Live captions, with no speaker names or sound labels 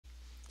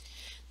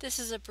This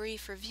is a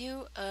brief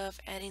review of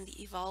adding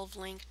the Evolve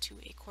link to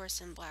a course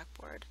in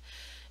Blackboard.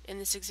 In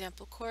this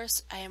example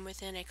course, I am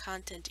within a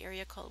content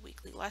area called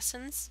Weekly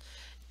Lessons,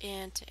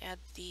 and to add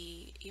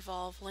the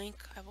Evolve link,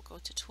 I will go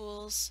to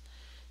Tools,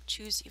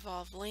 choose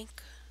Evolve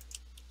Link,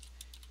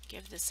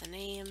 give this a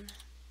name,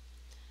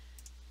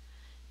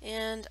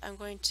 and I'm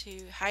going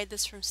to hide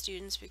this from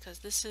students because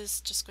this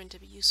is just going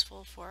to be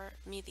useful for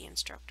me, the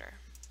instructor.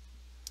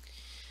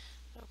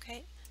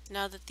 Okay,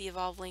 now that the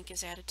Evolve link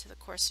is added to the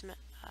course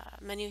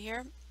menu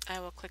here, I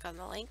will click on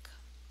the link,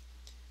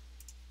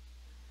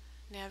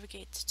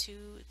 navigate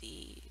to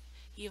the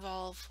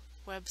Evolve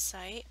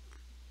website,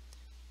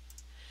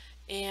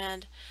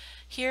 and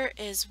here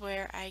is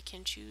where I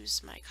can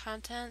choose my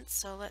content.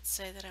 So let's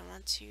say that I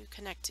want to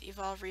connect to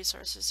Evolve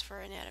resources for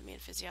anatomy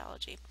and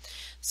physiology.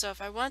 So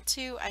if I want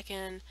to, I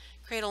can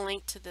create a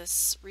link to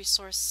this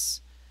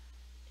resource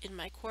in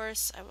my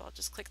course. I will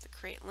just click the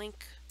create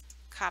link,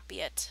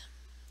 copy it,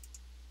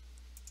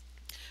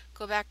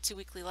 go back to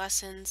weekly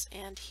lessons,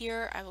 and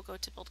here I will go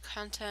to build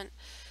content,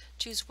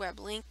 choose web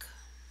link,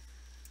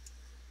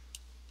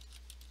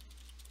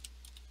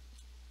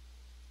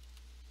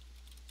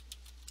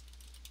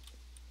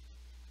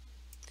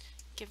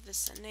 give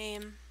this a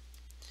name,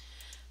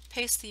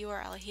 paste the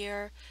URL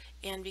here,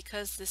 and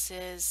because this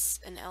is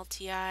an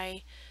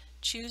LTI,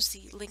 choose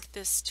the link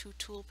this to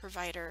tool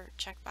provider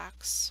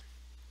checkbox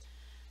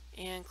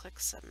and click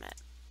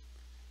submit.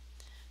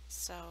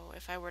 So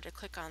if I were to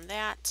click on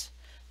that,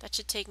 that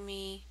should take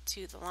me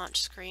to the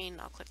launch screen.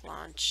 I'll click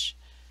launch,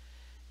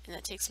 and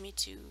that takes me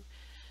to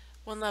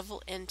one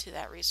level into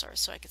that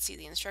resource, so I could see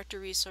the instructor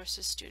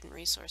resources, student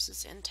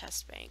resources, and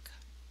test bank.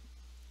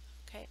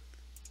 Okay,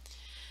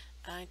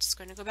 I'm just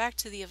going to go back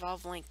to the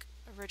Evolve link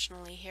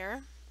originally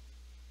here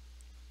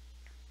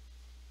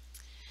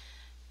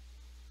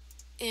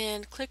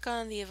and click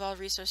on the Evolve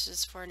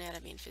resources for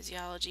anatomy and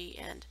physiology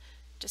and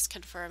just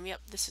confirm,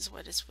 yep, this is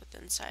what is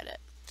within inside it.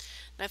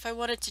 Now if I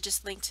wanted to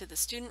just link to the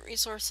student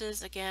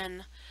resources,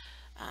 again,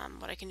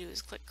 what I can do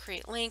is click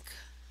create link.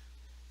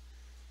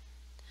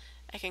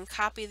 I can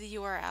copy the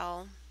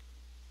URL,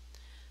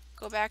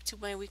 go back to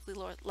my weekly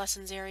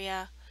lessons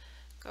area,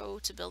 go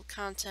to build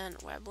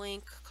content, web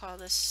link, call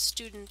this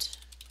student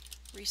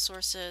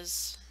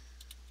resources,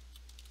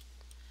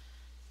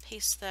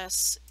 paste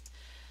this,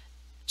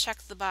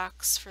 check the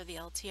box for the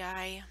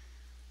LTI,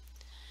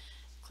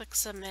 click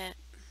submit,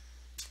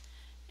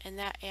 and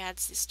that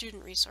adds the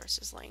student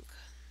resources link.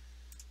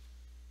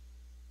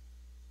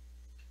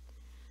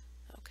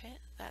 Okay,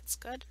 that's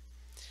good.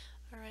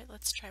 Alright,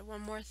 let's try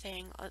one more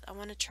thing. I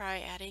want to try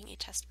adding a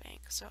test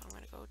bank. So I'm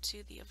going to go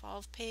to the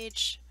Evolve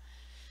page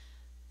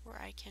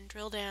where I can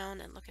drill down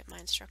and look at my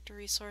instructor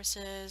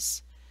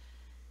resources.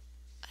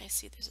 I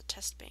see there's a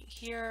test bank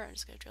here. I'm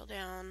just going to drill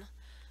down.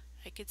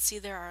 I could see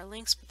there are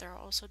links, but there are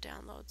also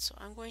downloads. So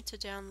I'm going to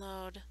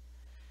download,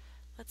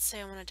 let's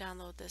say I want to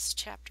download this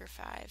Chapter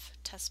 5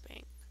 test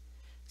bank.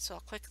 So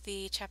I'll click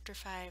the Chapter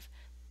 5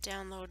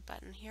 download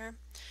button here.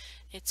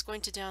 It's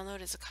going to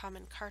download as a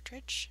common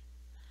cartridge.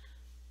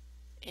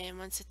 And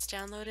once it's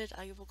downloaded,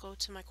 I will go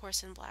to my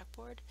course in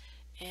Blackboard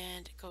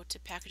and go to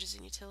Packages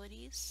and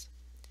Utilities,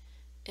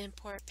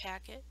 Import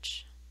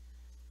Package,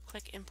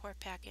 click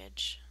Import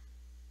Package,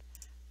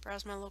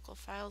 browse my local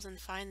files and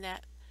find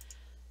that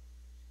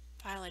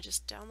file I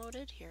just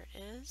downloaded. Here it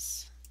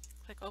is.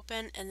 Click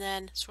Open and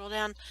then scroll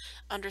down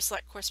under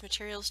Select Course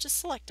Materials. Just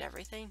select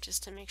everything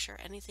just to make sure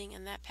anything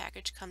in that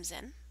package comes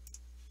in.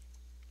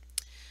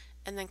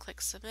 And then click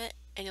Submit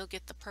and you'll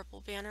get the purple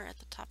banner at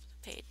the top of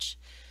the page.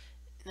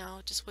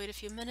 Now just wait a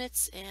few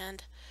minutes,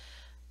 and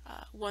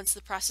once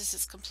the process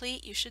is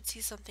complete, you should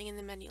see something in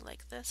the menu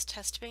like this,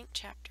 Test Bank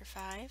Chapter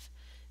 5.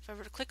 If I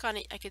were to click on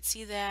it, I could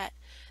see that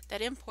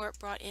that import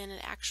brought in an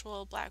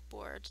actual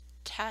Blackboard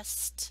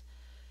test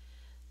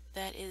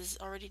that is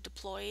already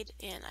deployed,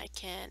 and I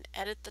can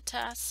edit the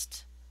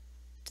test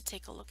to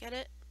take a look at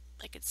it.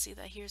 I could see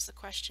that here's the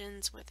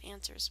questions with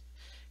answers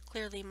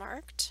clearly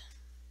marked.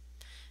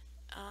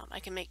 I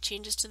can make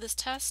changes to this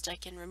test. I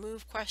can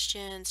remove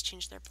questions,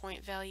 change their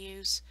point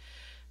values.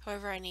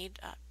 However, I need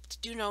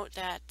to note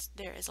that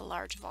there is a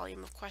large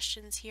volume of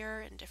questions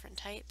here in different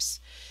types.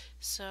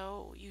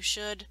 So you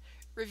should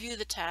review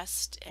the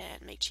test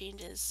and make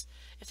changes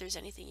if there's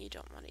anything you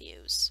don't want to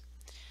use.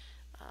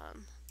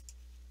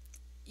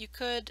 You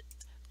could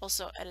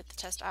also edit the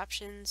test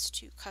options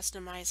to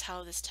customize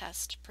how this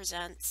test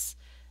presents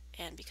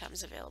and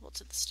becomes available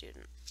to the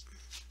student.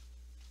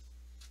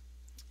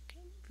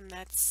 And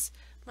that's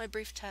my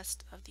brief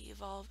test of the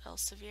Evolve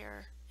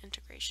Elsevier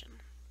integration.